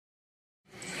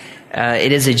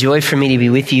It is a joy for me to be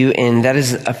with you, and that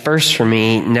is a first for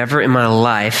me. Never in my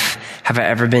life have I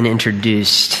ever been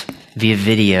introduced via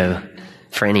video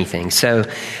for anything. So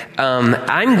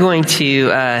I'm going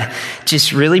to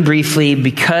just really briefly,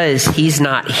 because he's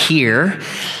not here,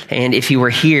 and if he were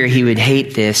here, he would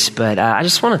hate this, but I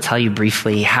just want to tell you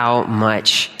briefly how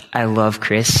much I love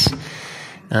Chris.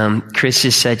 Chris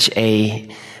is such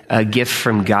a gift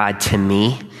from God to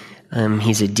me.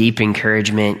 He's a deep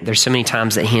encouragement. There's so many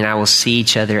times that he and I will see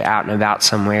each other out and about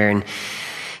somewhere, and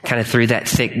kind of through that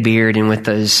thick beard and with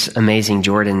those amazing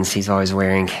Jordans he's always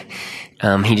wearing,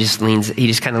 he just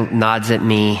kind of nods at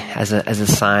me as a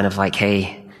sign of like,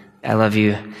 hey, I love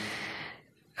you.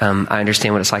 I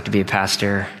understand what it's like to be a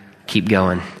pastor. Keep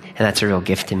going. And that's a real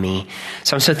gift to me.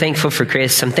 So I'm so thankful for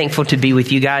Chris. I'm thankful to be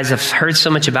with you guys. I've heard so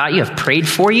much about you. I've prayed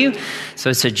for you. So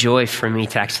it's a joy for me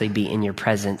to actually be in your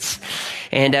presence.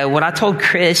 And what I told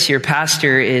Chris, your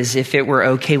pastor, is if it were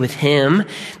okay with him,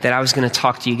 that I was going to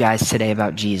talk to you guys today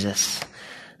about Jesus.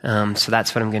 So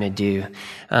that's what I'm going to do.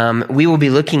 We will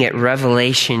be looking at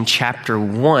Revelation chapter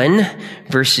 1,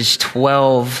 verses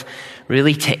 12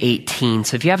 really to 18.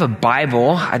 So if you have a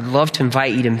Bible, I'd love to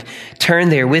invite you to turn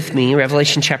there with me.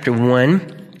 Revelation chapter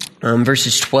 1,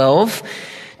 verses 12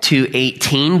 to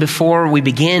 18. Before we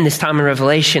begin this time in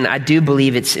Revelation, I do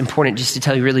believe it's important just to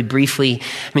tell you really briefly.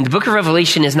 I mean, the book of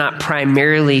Revelation is not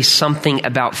primarily something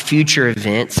about future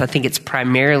events. I think it's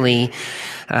primarily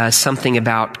something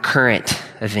about current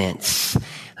events.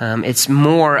 It's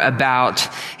more about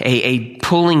a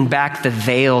pulling back the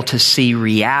veil to see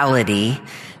reality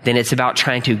than it's about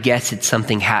trying to guess at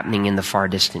something happening in the far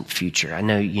distant future. I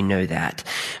know you know that,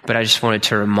 but I just wanted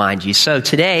to remind you. So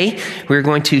today, we're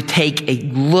going to take a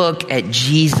look at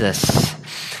Jesus.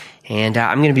 And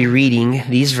I'm going to be reading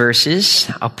these verses.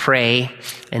 I'll pray,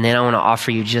 and then I want to offer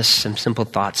you just some simple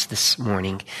thoughts this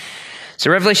morning.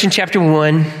 So Revelation chapter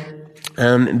 1,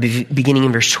 beginning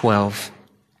in verse 12.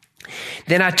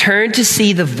 Then I turned to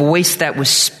see the voice that was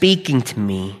speaking to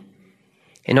me.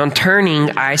 And on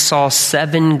turning, I saw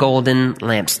 7 golden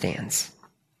lampstands.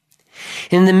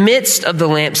 In the midst of the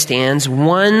lampstands,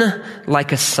 one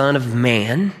like a son of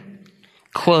man,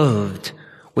 clothed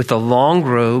with a long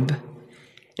robe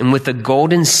and with a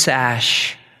golden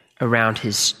sash around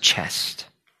his chest.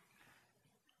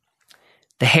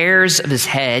 The hairs of his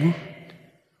head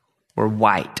were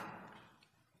white,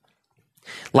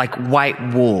 like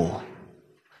white wool,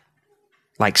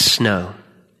 like snow.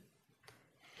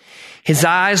 His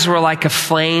eyes were like a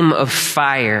flame of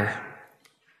fire.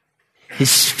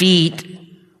 His feet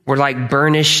were like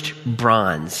burnished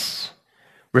bronze,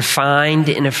 refined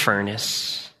in a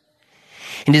furnace.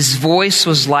 And his voice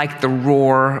was like the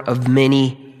roar of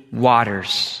many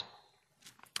waters.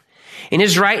 In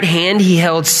his right hand he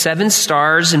held 7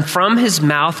 stars, and from his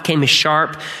mouth came a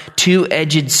sharp,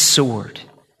 2-edged sword.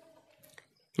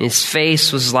 And his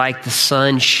face was like the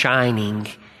sun shining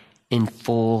in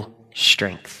full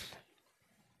strength.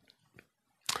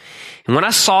 And when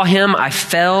I saw him, I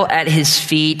fell at his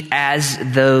feet as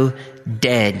though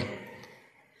dead.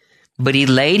 But he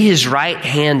laid his right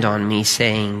hand on me,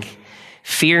 saying,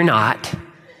 "Fear not,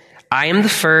 I am the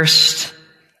first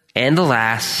and the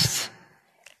last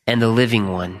and the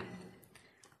living one.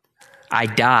 I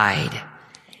died,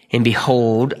 and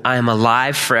behold, I am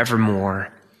alive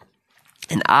forevermore,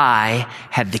 and I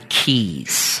have the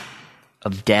keys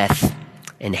of death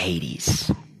and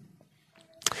Hades."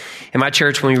 In my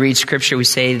church, when we read scripture, we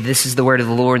say, "This is the word of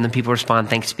the Lord," and the people respond,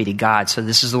 "Thanks be to God." So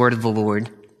this is the word of the Lord.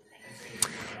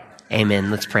 Amen.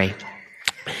 Let's pray.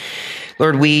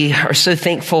 Lord, we are so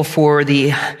thankful for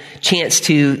the chance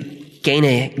to gain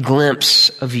a glimpse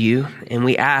of you. And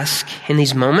we ask in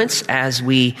these moments, as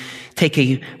we take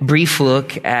a brief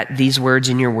look at these words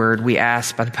in your word, we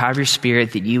ask by the power of your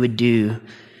Spirit that you would do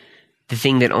the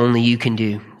thing that only you can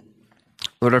do.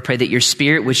 Lord, I pray that your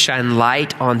Spirit would shine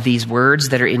light on these words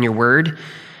that are in your word.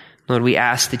 Lord, we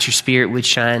ask that your Spirit would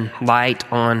shine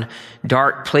light on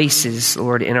dark places,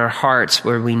 Lord, in our hearts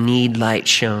where we need light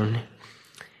shown.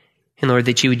 And Lord,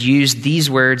 that you would use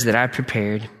these words that I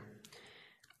prepared,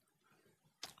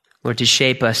 Lord, to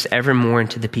shape us ever more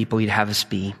into the people you'd have us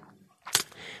be.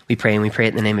 We pray, and we pray it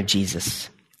in the name of Jesus.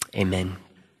 Amen.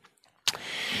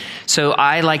 So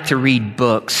I like to read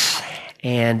books.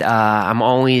 And I'm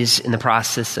always in the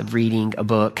process of reading a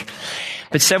book.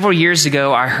 But several years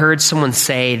ago, I heard someone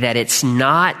say that it's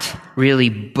not really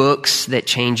books that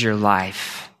change your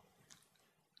life.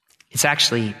 It's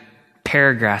actually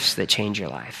paragraphs that change your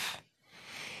life.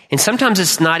 And sometimes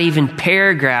it's not even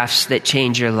paragraphs that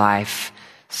change your life.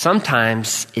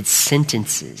 Sometimes it's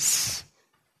sentences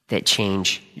that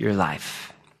change your life.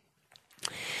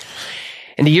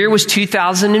 And the year was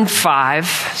 2005.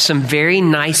 Some very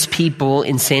nice people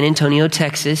in San Antonio,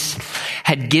 Texas,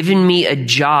 had given me a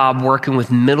job working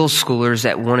with middle schoolers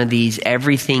at one of these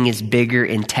everything is bigger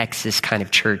in Texas kind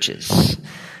of churches.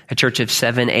 A church of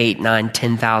 7, 8, 9,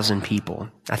 10,000 people.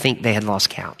 I think they had lost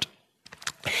count.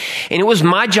 And it was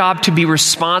my job to be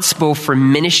responsible for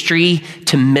ministry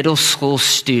to middle school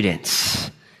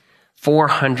students.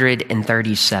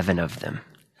 437 of them,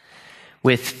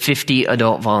 with 50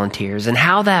 adult volunteers. And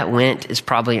how that went is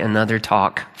probably another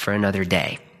talk for another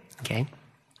day, okay?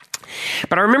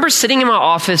 But I remember sitting in my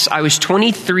office. I was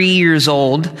 23 years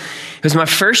old. It was my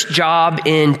first job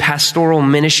in pastoral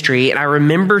ministry. And I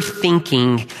remember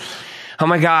thinking, oh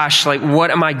my gosh, like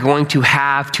what am I going to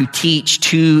have to teach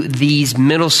to these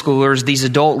middle schoolers, these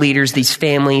adult leaders, these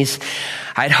families?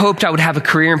 I'd hoped I would have a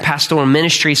career in pastoral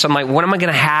ministry. So I'm like, what am I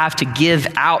going to have to give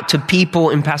out to people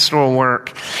in pastoral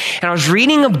work? And I was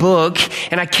reading a book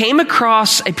and I came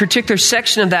across a particular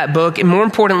section of that book, and more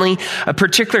importantly, a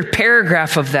particular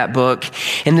paragraph of that book.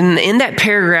 And then in that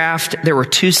paragraph, there were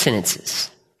 2 sentences.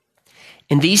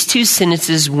 And these 2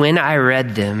 sentences, when I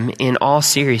read them in all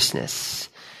seriousness,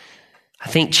 I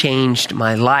think changed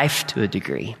my life to a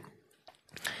degree.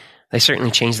 They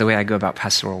certainly changed the way I go about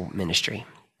pastoral ministry.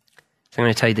 So I'm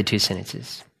going to tell you the 2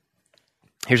 sentences.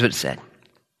 Here's what it said.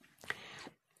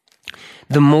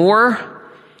 The more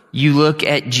you look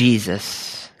at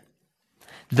Jesus,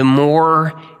 the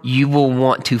more you will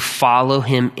want to follow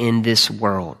him in this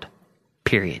world,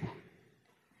 period.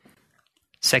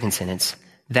 Second sentence.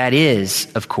 That is,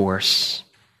 of course,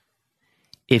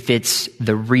 if it's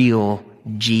the real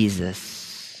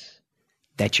Jesus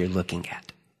that you're looking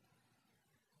at.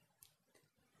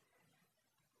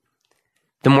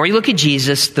 The more you look at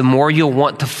Jesus, the more you'll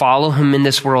want to follow him in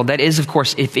this world. That is, of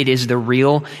course, if it is the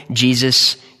real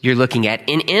Jesus you're looking at.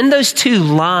 And in those 2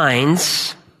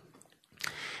 lines,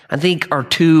 I think are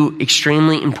 2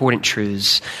 extremely important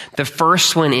truths. The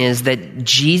first one is that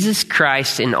Jesus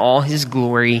Christ in all his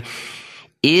glory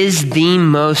is the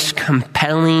most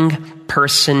compelling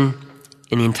person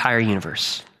in the entire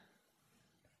universe.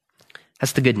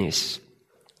 That's the good news.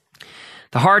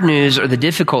 The hard news, or the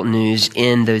difficult news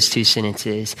in those 2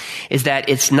 sentences, is that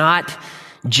it's not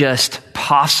just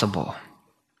possible,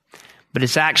 but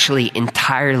it's actually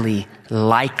entirely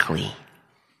likely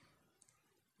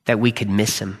that we could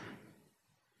miss him.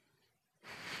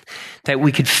 That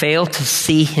we could fail to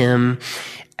see him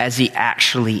as he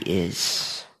actually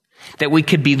is. That we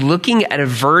could be looking at a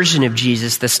version of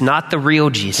Jesus that's not the real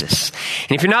Jesus.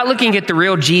 And if you're not looking at the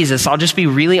real Jesus, I'll just be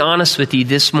really honest with you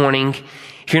this morning.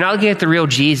 If you're not looking at the real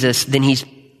Jesus, then he's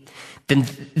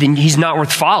not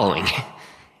worth following.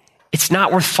 It's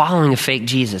not worth following a fake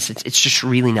Jesus. It's just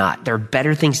really not. There are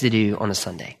better things to do on a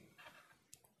Sunday.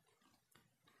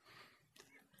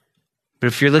 But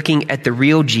if you're looking at the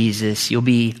real Jesus, you'll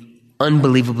be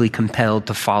unbelievably compelled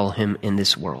to follow him in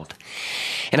this world.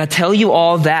 And I tell you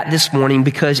all that this morning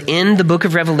because in the book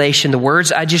of Revelation, the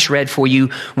words I just read for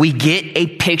you, we get a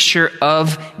picture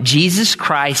of Jesus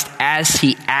Christ as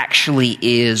he actually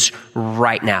is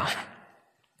right now.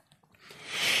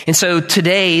 And so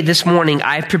today, this morning,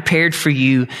 I've prepared for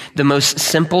you the most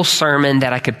simple sermon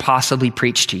that I could possibly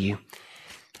preach to you.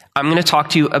 I'm going to talk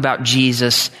to you about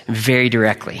Jesus very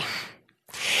directly.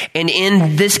 And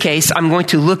in this case, I'm going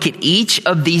to look at each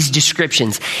of these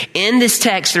descriptions. In this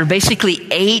text, there are basically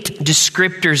 8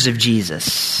 descriptors of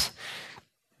Jesus.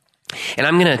 And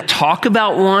I'm going to talk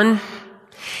about one,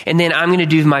 and then I'm going to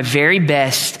do my very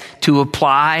best to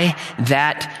apply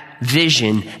that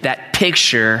vision, that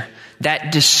picture,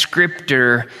 that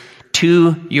descriptor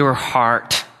to your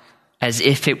heart as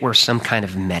if it were some kind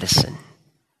of medicine.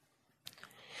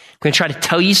 I'm going to try to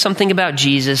tell you something about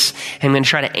Jesus, and I'm going to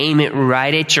try to aim it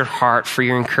right at your heart for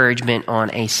your encouragement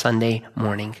on a Sunday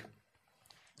morning.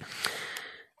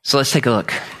 So let's take a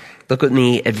look. Look with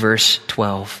me at verse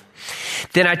 12.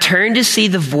 Then I turned to see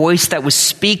the voice that was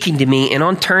speaking to me, and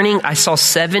on turning, I saw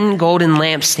 7 golden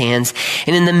lampstands,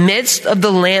 and in the midst of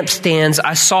the lampstands,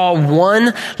 I saw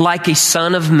one like a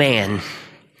son of man.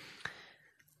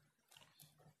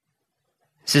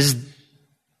 This is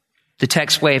the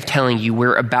text way of telling you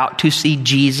we're about to see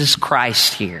Jesus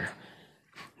Christ here,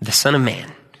 the Son of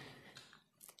Man.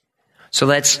 So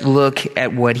let's look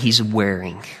at what he's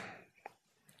wearing.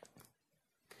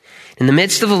 In the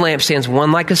midst of the lampstands,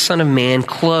 one like a son of man,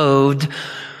 clothed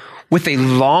with a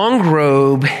long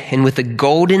robe and with a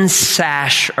golden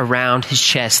sash around his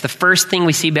chest. The first thing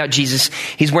we see about Jesus,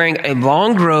 he's wearing a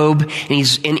long robe,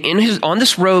 and on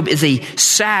this robe is a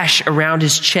sash around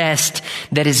his chest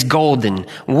that is golden.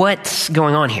 What's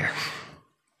going on here?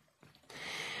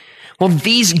 Well,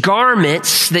 these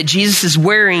garments that Jesus is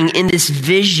wearing in this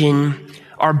vision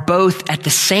are both at the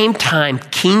same time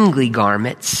kingly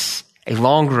garments, a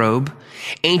long robe.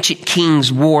 Ancient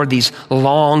kings wore these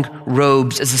long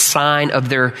robes as a sign of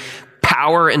their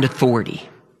power and authority.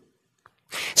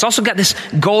 It's also got this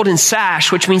golden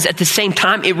sash, which means at the same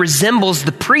time it resembles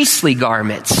the priestly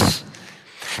garments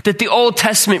that the Old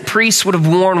Testament priests would have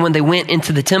worn when they went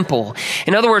into the temple.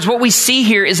 In other words, what we see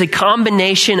here is a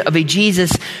combination of a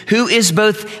Jesus who is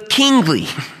both kingly,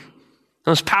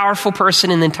 the most powerful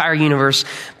person in the entire universe,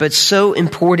 but so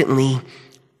importantly,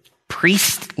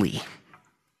 priestly.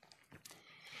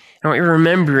 I want you to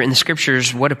remember in the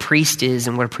scriptures what a priest is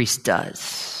and what a priest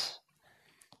does.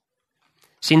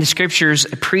 See, in the scriptures,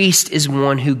 a priest is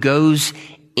one who goes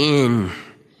in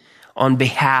on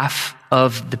behalf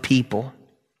of the people.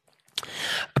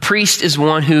 A priest is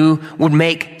one who would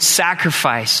make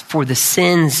sacrifice for the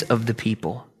sins of the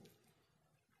people.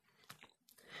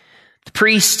 The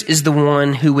priest is the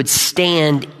one who would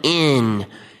stand in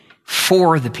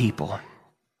for the people.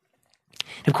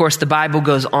 Of course, the Bible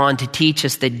goes on to teach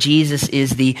us that Jesus is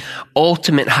the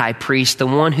ultimate high priest, the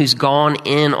one who's gone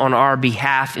in on our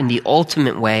behalf in the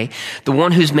ultimate way, the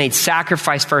one who's made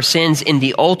sacrifice for our sins in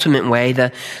the ultimate way,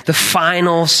 the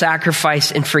final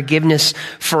sacrifice and forgiveness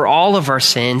for all of our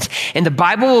sins. And the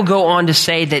Bible will go on to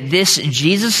say that this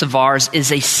Jesus of ours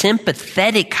is a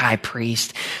sympathetic high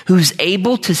priest who's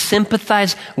able to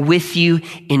sympathize with you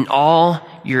in all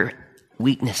your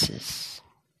weaknesses.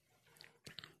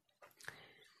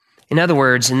 In other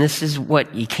words, and this is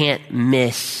what you can't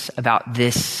miss about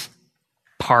this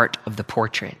part of the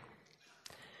portrait.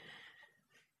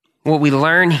 What we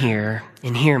learn here,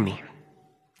 and hear me,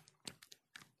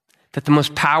 that the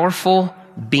most powerful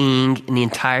being in the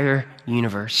entire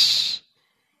universe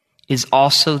is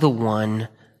also the one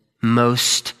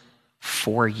most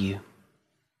for you.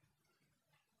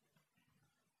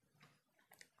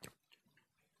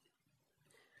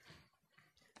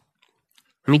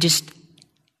 Let me just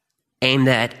aim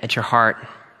that at your heart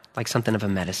like something of a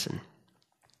medicine.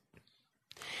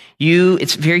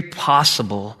 It's very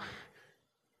possible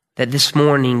that this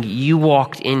morning you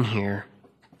walked in here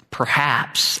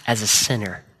perhaps as a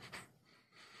sinner,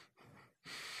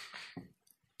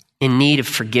 in need of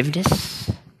forgiveness,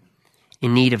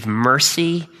 in need of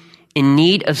mercy, in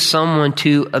need of someone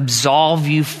to absolve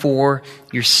you for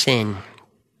your sin.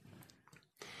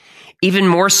 Even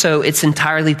more so, it's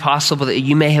entirely possible that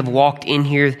you may have walked in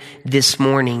here this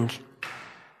morning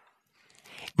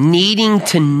needing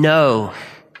to know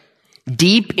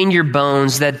deep in your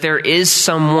bones that there is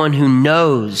someone who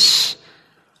knows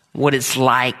what it's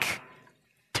like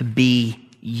to be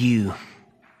you.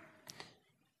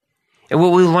 And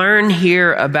what we learn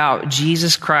here about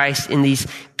Jesus Christ in these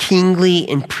kingly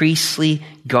and priestly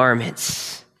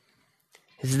garments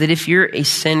is that if you're a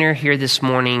sinner here this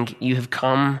morning, you have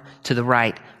come to the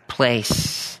right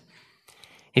place.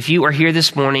 If you are here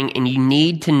this morning and you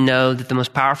need to know that the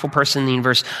most powerful person in the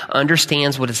universe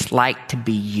understands what it's like to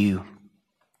be you,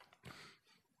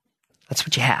 that's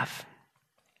what you have.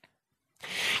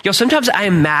 Sometimes I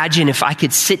imagine if I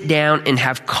could sit down and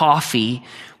have coffee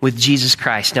with Jesus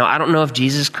Christ. Now, I don't know if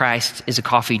Jesus Christ is a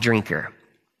coffee drinker.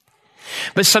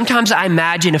 But sometimes I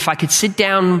imagine if I could sit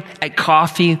down at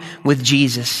coffee with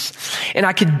Jesus and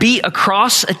I could be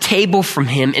across a table from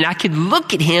him and I could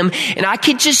look at him and I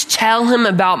could just tell him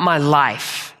about my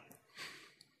life.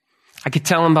 I could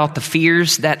tell him about the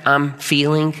fears that I'm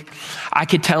feeling. I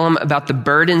could tell him about the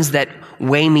burdens that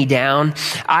weigh me down.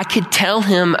 I could tell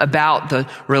him about the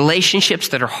relationships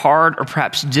that are hard or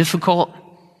perhaps difficult.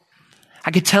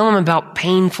 I could tell him about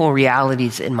painful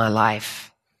realities in my life.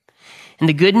 And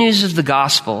the good news of the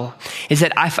gospel is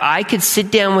that if I could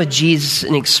sit down with Jesus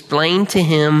and explain to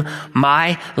him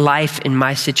my life and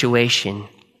my situation,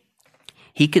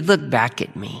 he could look back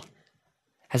at me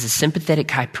as a sympathetic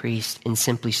high priest and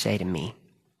simply say to me,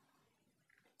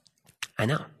 I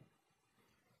know.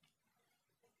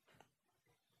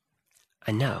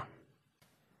 I know.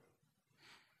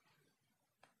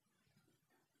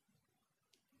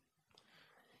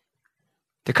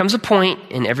 There comes a point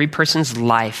in every person's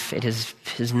life, it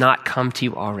has not come to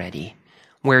you already,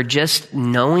 where just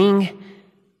knowing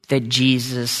that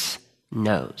Jesus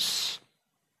knows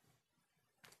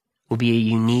will be a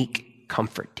unique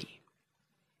comfort to you.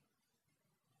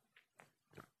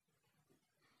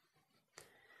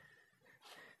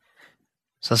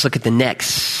 So let's look at the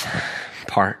next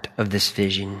part of this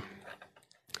vision.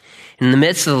 In the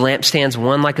midst of the lamp stands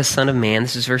one like a son of man,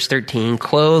 this is verse 13,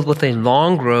 clothed with a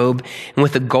long robe and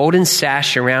with a golden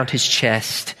sash around his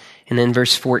chest. And then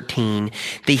verse 14,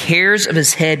 the hairs of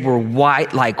his head were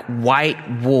white like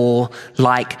white wool,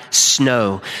 like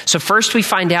snow. So first we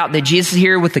find out that Jesus is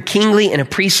here with a kingly and a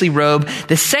priestly robe.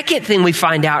 The second thing we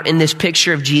find out in this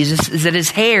picture of Jesus is that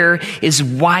his hair is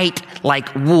white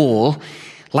like wool,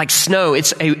 like snow.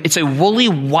 It's a woolly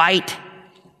white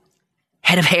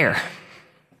head of hair.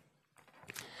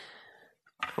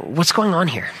 What's going on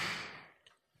here?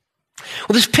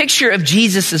 Well, this picture of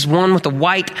Jesus as one with a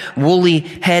white, woolly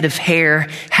head of hair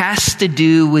has to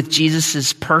do with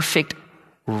Jesus' perfect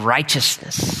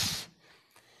righteousness.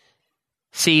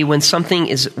 See, when something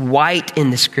is white in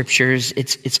the scriptures,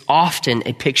 it's often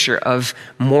a picture of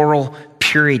moral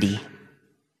purity.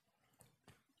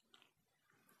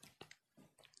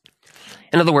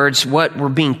 In other words, what we're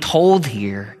being told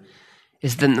here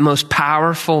is that the most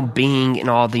powerful being in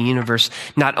all the universe,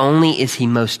 not only is he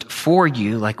most for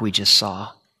you, like we just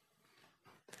saw,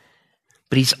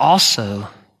 but he's also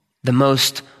the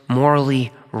most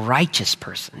morally righteous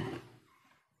person.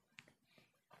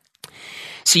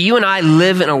 So you and I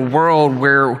live in a world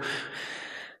where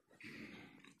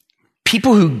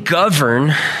people who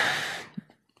govern,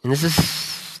 and this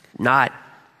is not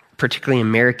particularly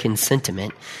American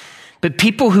sentiment, but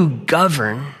people who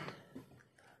govern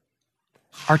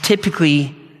are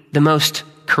typically the most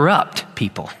corrupt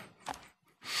people.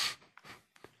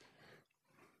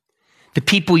 The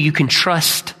people you can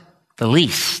trust the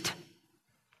least.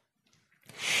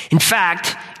 In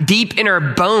fact, deep in our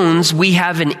bones, we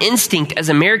have an instinct as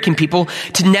American people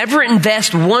to never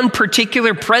invest one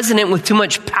particular president with too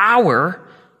much power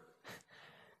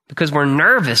because we're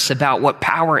nervous about what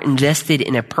power invested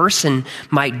in a person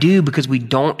might do because we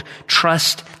don't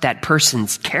trust that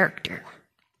person's character.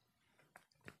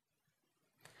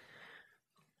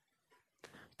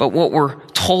 But what we're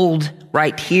told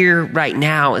right here, right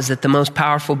now, is that the most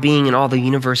powerful being in all the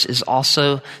universe is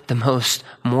also the most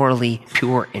morally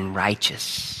pure and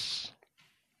righteous.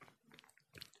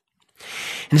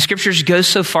 And the scriptures go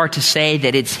so far to say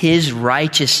that it's his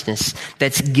righteousness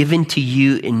that's given to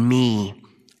you and me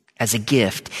as a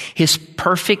gift. His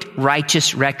perfect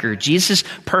righteous record, Jesus'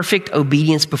 perfect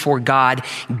obedience before God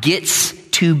gets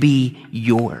to be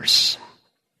yours.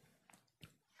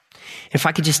 If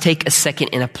I could just take a second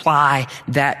and apply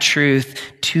that truth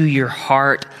to your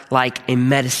heart like a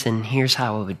medicine, here's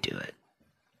how I would do it.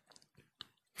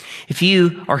 If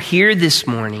you are here this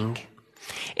morning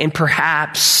and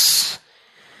perhaps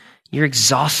you're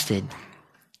exhausted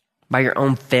by your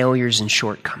own failures and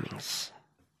shortcomings.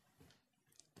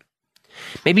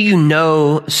 Maybe you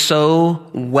know so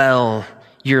well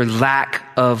your lack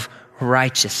of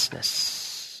righteousness.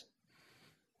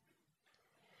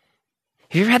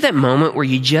 Have you ever had that moment where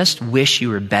you just wish you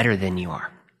were better than you are?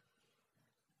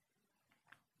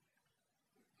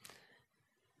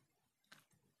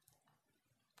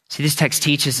 See, this text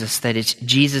teaches us that it's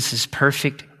Jesus'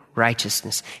 perfect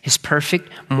righteousness, his perfect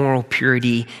moral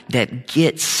purity that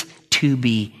gets to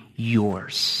be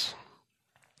yours.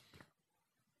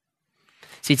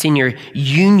 See, it's in your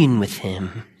union with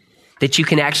him that you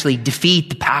can actually defeat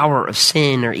the power of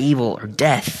sin or evil or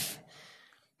death.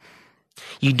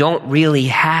 You don't really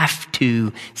have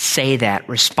to say that,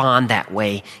 respond that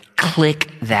way,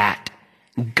 click that,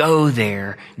 go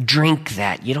there, drink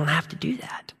that. You don't have to do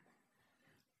that.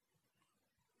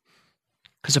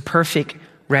 Because a perfect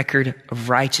record of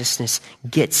righteousness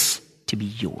gets to be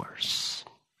yours.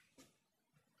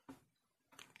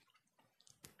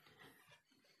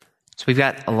 So we've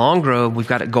got a long robe, we've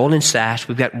got a golden sash,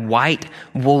 we've got white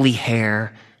woolly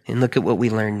hair, and look at what we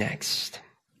learn next.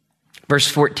 Verse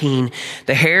 14,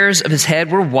 the hairs of his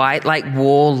head were white like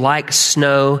wool, like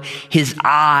snow. His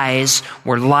eyes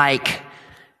were like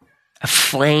a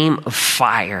flame of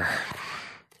fire.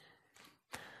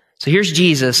 So here's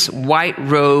Jesus, white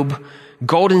robe,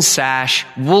 golden sash,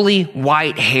 woolly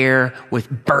white hair with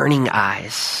burning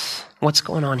eyes. What's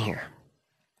going on here?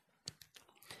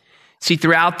 See,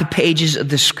 throughout the pages of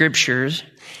the scriptures,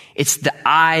 it's the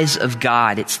eyes of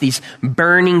God. It's these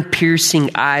burning,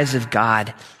 piercing eyes of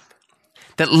God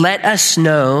that let us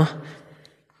know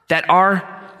that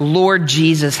our Lord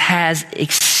Jesus has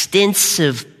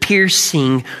extensive,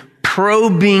 piercing,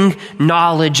 probing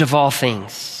knowledge of all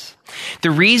things. The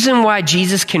reason why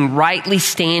Jesus can rightly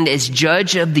stand as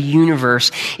judge of the universe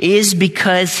is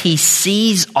because he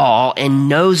sees all and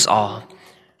knows all.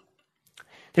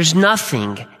 There's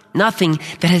nothing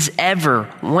that has ever,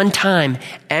 one time,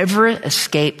 ever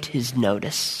escaped his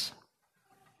notice.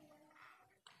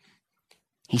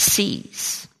 He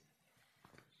sees.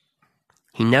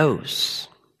 He knows.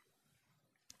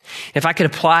 If I could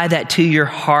apply that to your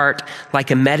heart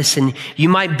like a medicine, you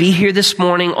might be here this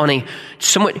morning on a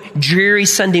somewhat dreary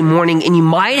Sunday morning, and you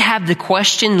might have the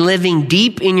question living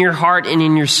deep in your heart and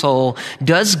in your soul: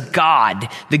 does God,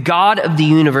 the God of the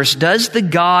universe, does the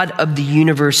God of the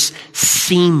universe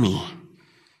see me?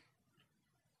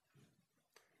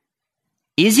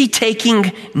 Is he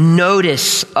taking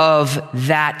notice of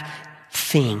that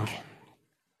thing?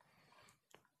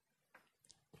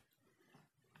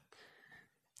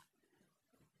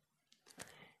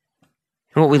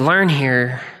 And what we learn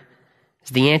here is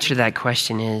the answer to that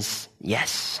question is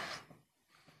yes.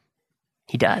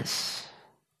 He does.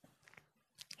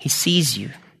 He sees you.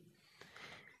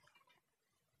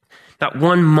 Not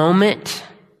one moment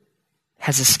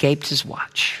has escaped his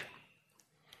watch.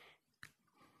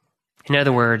 In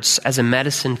other words, as a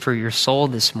medicine for your soul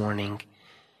this morning,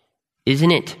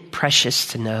 isn't it precious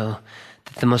to know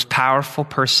that the most powerful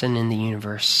person in the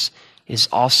universe is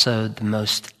also the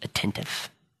most attentive?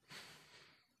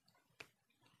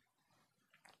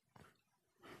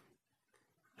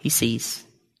 He sees.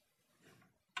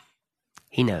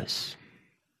 He knows.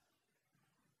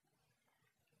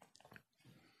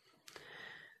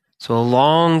 So a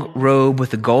long robe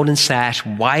with a golden sash,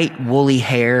 white woolly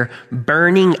hair,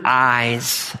 burning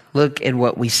eyes. Look at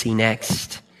what we see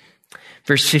next.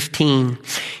 Verse 15,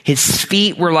 his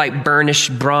feet were like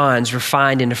burnished bronze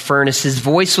refined in a furnace. His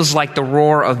voice was like the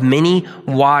roar of many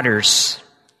waters.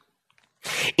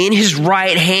 In his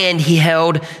right hand, he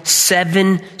held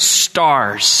 7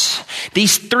 stars.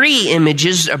 These 3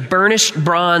 images, a burnished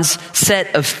bronze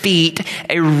set of feet,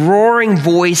 a roaring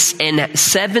voice, and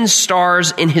 7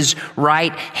 stars in his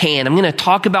right hand. I'm going to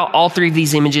talk about all 3 of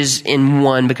these images in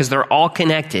one because they're all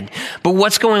connected. But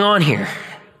what's going on here?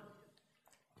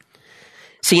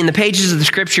 See, in the pages of the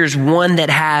scriptures, one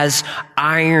that has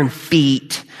iron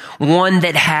feet, one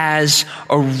that has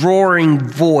a roaring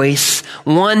voice,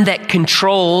 one that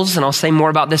controls, and I'll say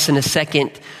more about this in a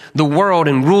second, the world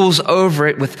and rules over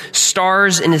it with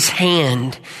stars in his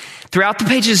hand. Throughout the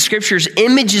pages of the scriptures,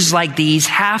 images like these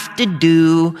have to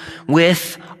do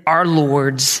with our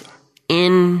Lord's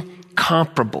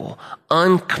incomparable,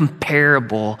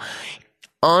 uncomparable,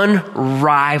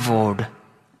 unrivaled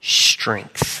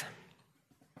strength.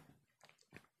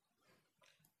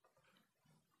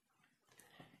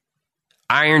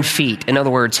 Iron feet. In other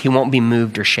words, he won't be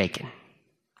moved or shaken.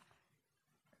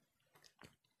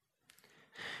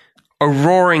 A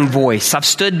roaring voice. I've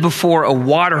stood before a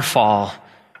waterfall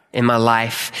in my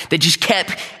life that just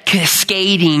kept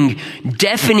cascading,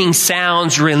 deafening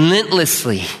sounds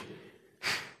relentlessly.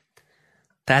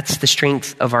 That's the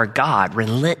strength of our God.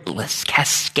 Relentless,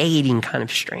 cascading kind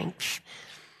of strength.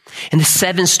 And the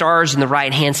 7 stars in the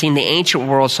right hand, see, in the ancient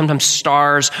world, sometimes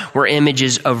stars were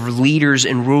images of leaders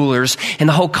and rulers. And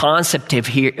the whole concept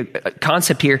here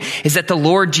is that the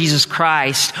Lord Jesus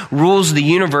Christ rules the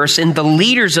universe, and the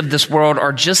leaders of this world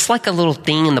are just like a little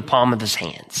thing in the palm of his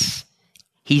hands.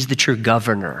 He's the true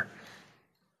governor,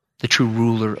 the true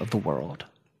ruler of the world.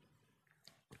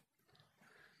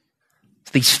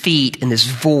 These feet and this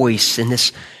voice and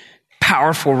this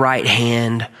powerful right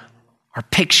hand are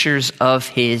pictures of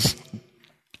his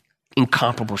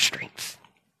incomparable strength.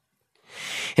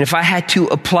 And if I had to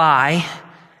apply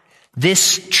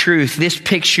this truth, this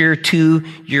picture to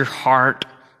your heart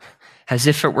as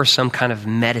if it were some kind of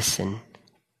medicine,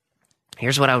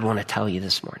 here's what I would want to tell you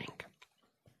this morning.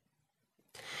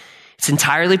 It's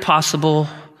entirely possible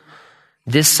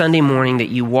this Sunday morning that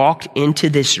you walked into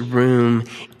this room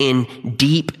in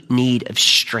deep need of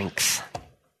strength.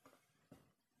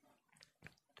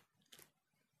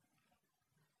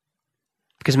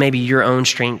 Because maybe your own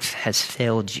strength has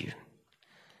failed you.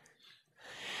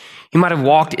 You might have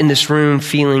walked in this room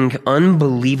feeling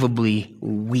unbelievably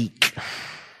weak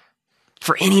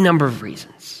for any number of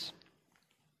reasons.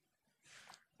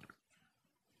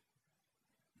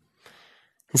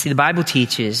 And see, the Bible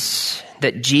teaches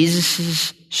that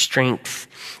Jesus' strength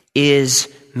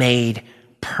is made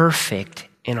perfect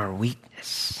in our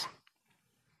weakness.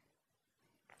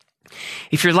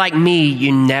 If you're like me,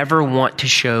 you never want to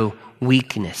show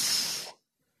weakness.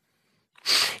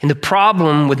 And the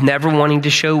problem with never wanting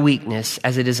to show weakness,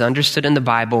 as it is understood in the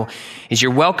Bible, is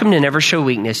you're welcome to never show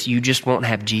weakness. You just won't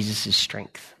have Jesus'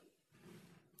 strength.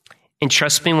 And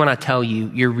trust me when I tell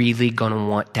you, you're really going to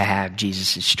want to have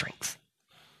Jesus' strength.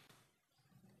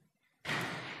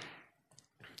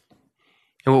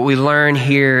 And what we learn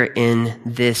here in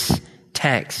this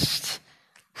text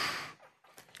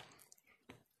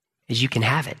is you can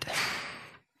have it.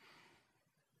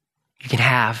 You can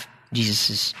have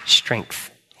Jesus'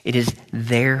 strength. It is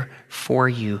there for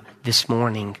you this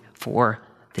morning for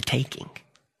the taking.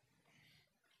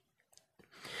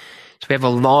 So we have a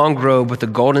long robe with a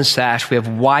golden sash. We have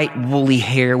white woolly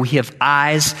hair. We have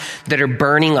eyes that are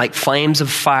burning like flames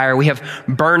of fire. We have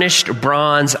burnished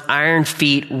bronze, iron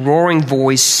feet, roaring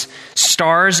voice,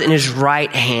 stars in his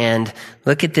right hand.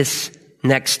 Look at this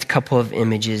next couple of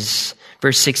images.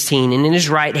 Verse 16, and in his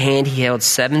right hand he held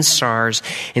 7 stars,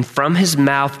 and from his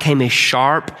mouth came a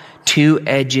sharp,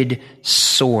 2-edged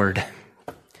sword.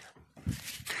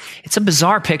 It's a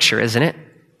bizarre picture, isn't it?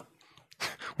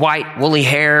 White, woolly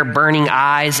hair, burning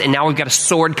eyes, and now we've got a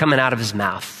sword coming out of his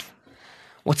mouth.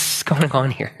 What's going on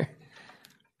here?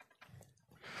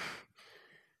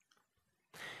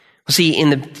 Well, see, in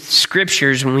the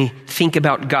scriptures, when we think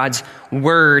about God's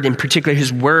word, in particular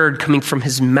his word coming from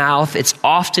his mouth, it's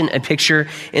often a picture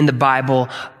in the Bible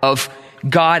of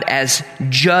God as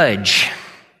judge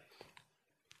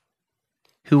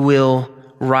who will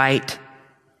right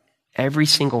every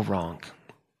single wrong.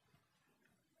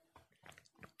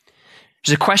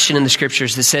 There's a question in the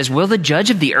scriptures that says, will the judge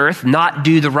of the earth not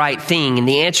do the right thing? And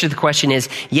the answer to the question is,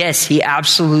 yes, he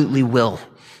absolutely will.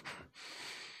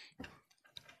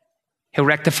 He'll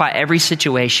rectify every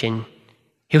situation.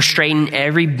 He'll straighten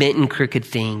every bent and crooked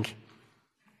thing.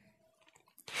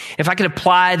 If I could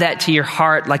apply that to your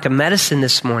heart like a medicine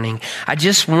this morning, I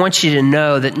just want you to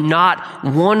know that not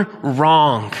one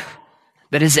wrong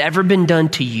that has ever been done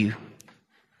to you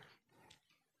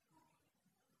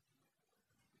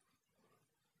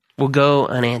will go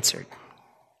unanswered.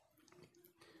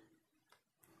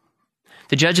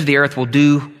 The judge of the earth will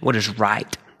do what is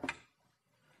right.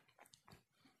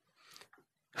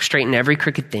 Straighten every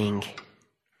crooked thing.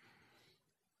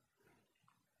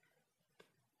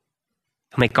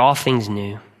 He'll make all things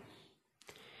new.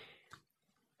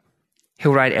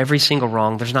 He'll right every single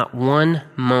wrong. There's not one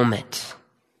moment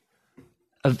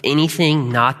of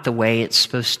anything not the way it's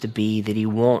supposed to be that he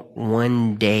won't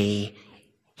one day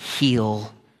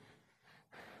heal,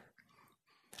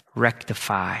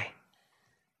 rectify,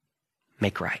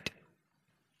 make right.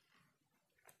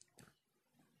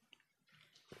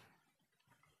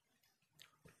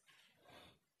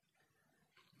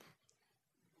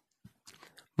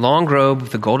 Long robe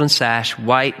with a golden sash,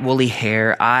 white woolly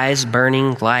hair, eyes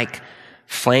burning like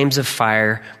flames of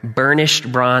fire,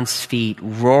 burnished bronze feet,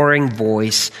 roaring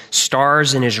voice,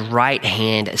 stars in his right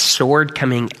hand, a sword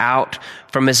coming out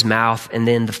from his mouth, and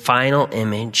then the final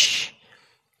image.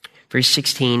 Verse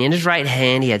 16, in his right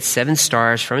hand he had 7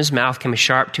 stars. From his mouth came a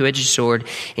sharp 2-edged sword,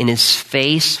 and his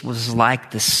face was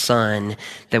like the sun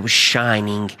that was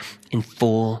shining in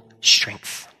full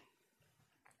strength.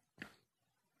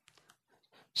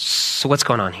 So what's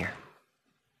going on here?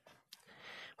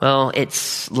 Well,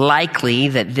 it's likely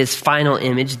that this final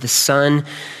image, the sun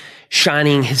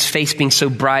shining, his face being so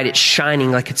bright, it's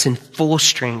shining like it's in full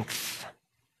strength.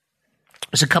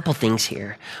 There's a couple things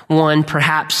here. One,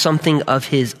 perhaps something of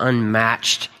his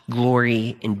unmatched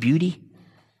glory and beauty.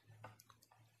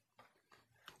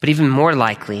 But even more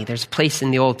likely, there's a place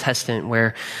in the Old Testament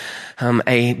where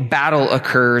a battle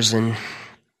occurs and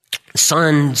the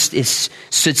sun is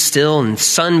stood still and the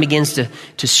sun begins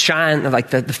to shine, like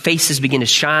the faces begin to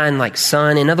shine like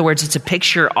sun. In other words, it's a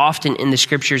picture often in the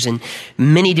scriptures in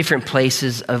many different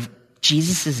places of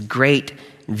Jesus' great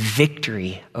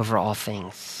victory over all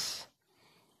things.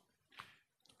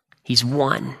 He's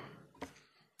won.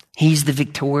 He's the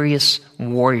victorious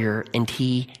warrior and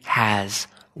he has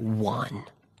won.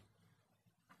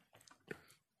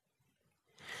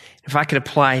 If I could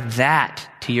apply that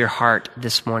to your heart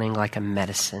this morning like a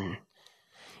medicine,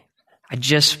 I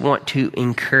just want to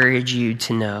encourage you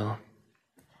to know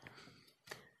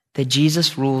that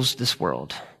Jesus rules this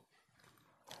world.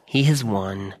 He has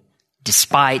won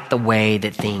despite the way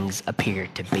that things appear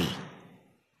to be.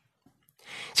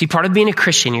 See, part of being a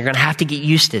Christian, you're going to have to get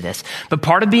used to this, but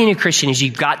part of being a Christian is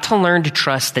you've got to learn to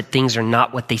trust that things are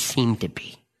not what they seem to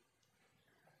be.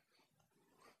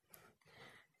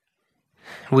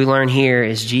 We learn here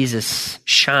as Jesus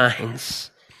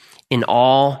shines in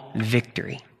all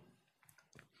victory.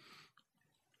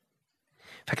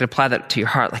 If I could apply that to your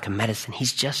heart like a medicine,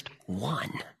 he's just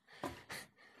won.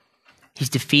 He's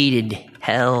defeated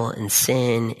hell and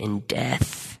sin and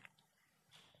death.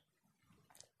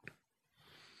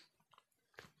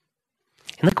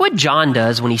 And look what John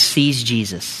does when he sees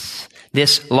Jesus.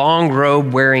 This long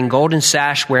robe wearing, golden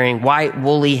sash wearing, white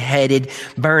woolly headed,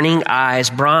 burning eyes,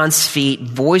 bronze feet,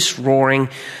 voice roaring,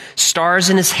 stars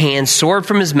in his hand, sword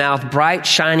from his mouth, bright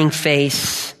shining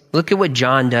face. Look at what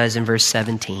John does in verse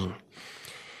 17.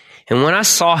 And when I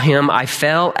saw him, I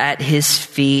fell at his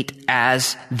feet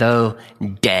as though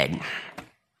dead.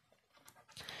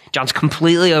 John's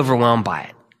completely overwhelmed by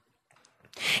it.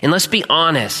 And let's be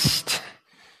honest.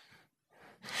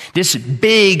 This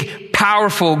big,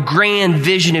 powerful, grand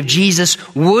vision of Jesus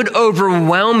would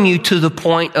overwhelm you to the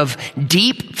point of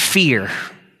deep fear.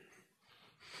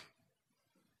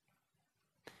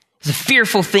 It's a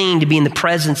fearful thing to be in the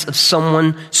presence of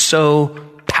someone so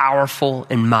powerful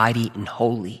and mighty and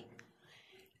holy.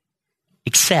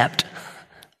 Except,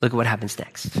 look at what happens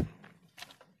next.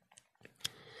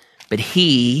 But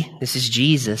he, this is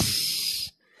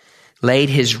Jesus, laid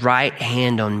his right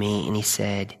hand on me and he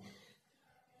said,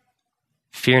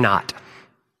 fear not.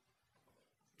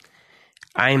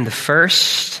 I am the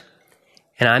first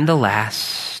and I'm the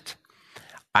last.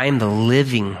 I am the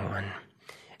living one.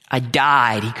 I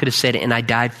died, he could have said, and I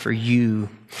died for you.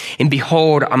 And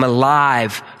behold, I'm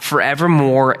alive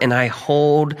forevermore, and I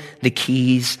hold the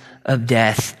keys of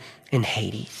death and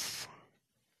Hades.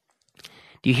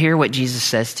 Do you hear what Jesus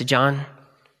says to John?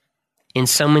 In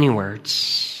so many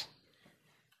words.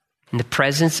 In the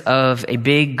presence of a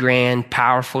big, grand,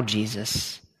 powerful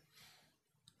Jesus,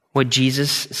 what Jesus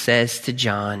says to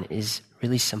John is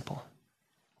really simple.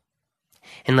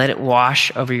 And let it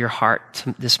wash over your heart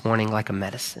this morning like a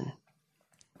medicine.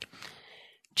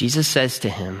 Jesus says to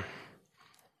him,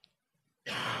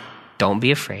 don't be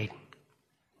afraid.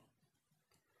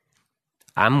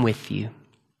 I'm with you.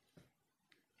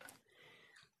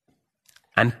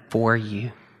 I'm for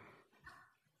you.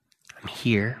 I'm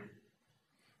here.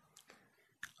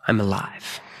 I'm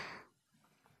alive.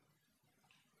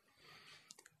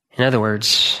 In other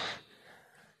words,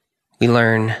 we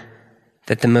learn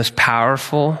that the most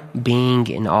powerful being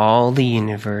in all the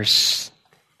universe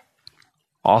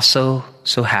also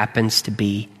so happens to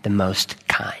be the most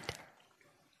kind.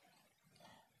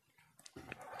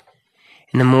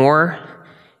 And the more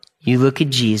you look at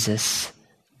Jesus,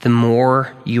 the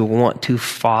more you want to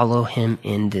follow him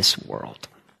in this world.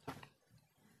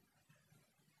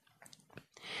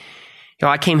 You know,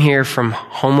 I came here from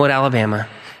Homewood, Alabama,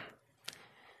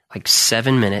 like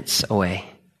 7 minutes away,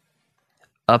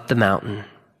 up the mountain,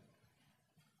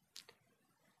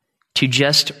 to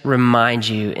just remind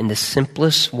you in the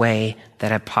simplest way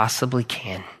that I possibly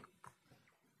can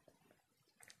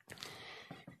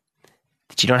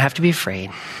that you don't have to be afraid,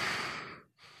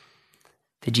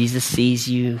 that Jesus sees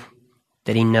you,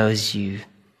 that he knows you,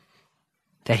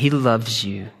 that he loves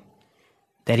you,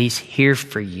 that he's here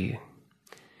for you,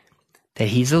 that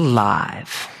he's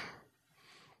alive.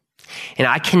 And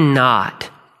I cannot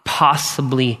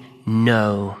possibly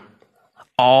know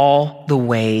all the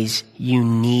ways you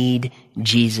need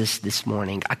Jesus this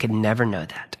morning. I could never know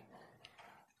that.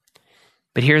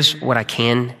 But here's what I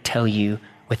can tell you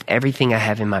with everything I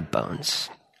have in my bones.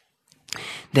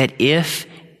 That if,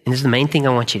 and this is the main thing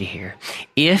I want you to hear,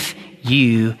 if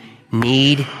you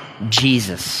need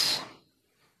Jesus,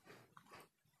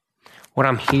 what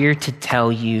I'm here to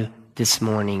tell you this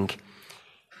morning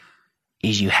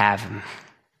is you have him.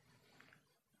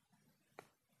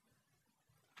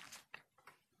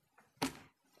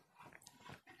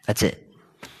 That's it.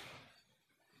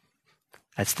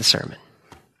 That's the sermon.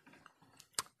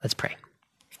 Let's pray.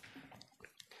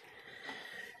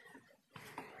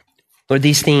 Lord,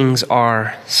 these things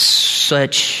are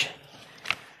such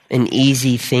an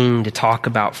easy thing to talk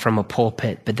about from a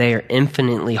pulpit, but they are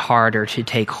infinitely harder to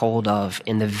take hold of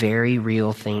in the very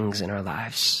real things in our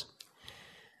lives.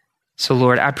 So,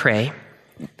 Lord, I pray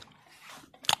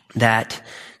that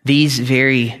these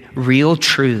very real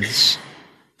truths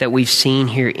that we've seen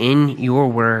here in your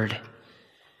word,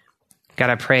 God,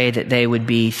 I pray that they would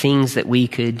be things that we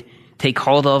could take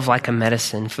hold of like a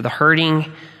medicine for the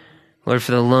hurting, Lord,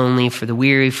 for the lonely, for the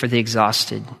weary, for the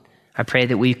exhausted. I pray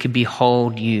that we could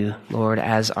behold you, Lord,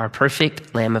 as our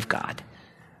perfect Lamb of God.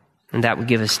 And that would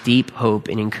give us deep hope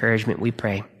and encouragement, we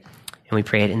pray. And we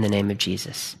pray it in the name of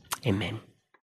Jesus. Amen.